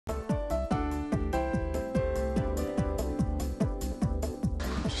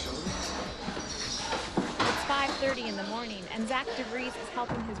6:30 in the morning, and Zac De Vries is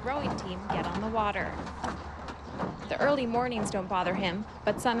helping his rowing team get on the water. The early mornings don't bother him,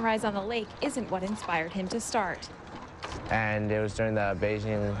 but sunrise on the lake isn't what inspired him to start. And it was during the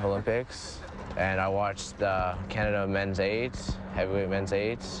Beijing Olympics, and I watched the Canada men's 8, heavyweight men's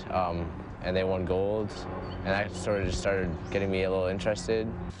 8, and they won gold, and that sort of just started getting me a little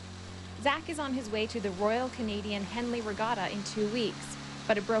interested. Zac is on his way to the Royal Canadian Henley Regatta in 2 weeks,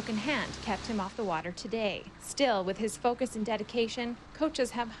 but a broken hand kept him off the water today. Still, with his focus and dedication,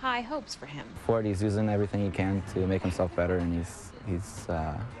 coaches have high hopes for him. He's using everything he can to make himself better, and he's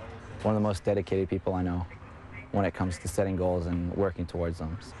one of the most dedicated people I know when it comes to setting goals and working towards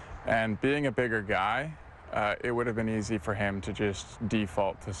them. And being a bigger guy, it would have been easy for him to just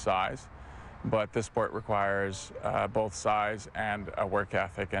default to size. But this sport requires both size and a work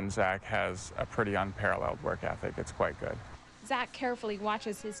ethic, and Zac has a pretty unparalleled work ethic. It's quite good. Zac carefully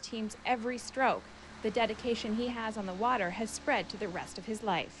watches his team's every stroke. The dedication he has on the water has spread to the rest of his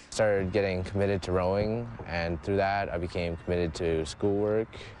life. Started getting committed to rowing, and through that I became committed to schoolwork.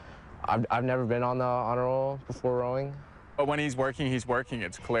 I've never been on the honor roll before rowing. But when he's working,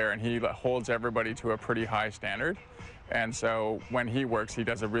 it's clear, and he holds everybody to a pretty high standard. And so when he works, he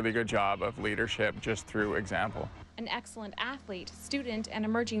does a really good job of leadership just through example. An excellent athlete, student, and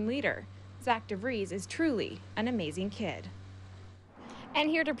emerging leader, Zac De Vries is truly an amazing kid. And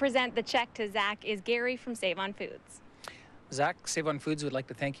here to present the check to Zac is Gary from Save On Foods. Zac, Save On Foods would like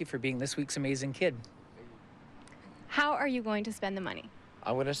to thank you for being this week's amazing kid. How are you going to spend the money?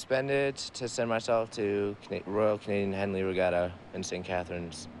 I'm going to spend it to send myself to Royal Canadian Henley Regatta in St.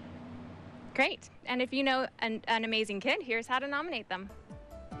 Catharines. Great. And if you know an amazing kid, here's how to nominate them.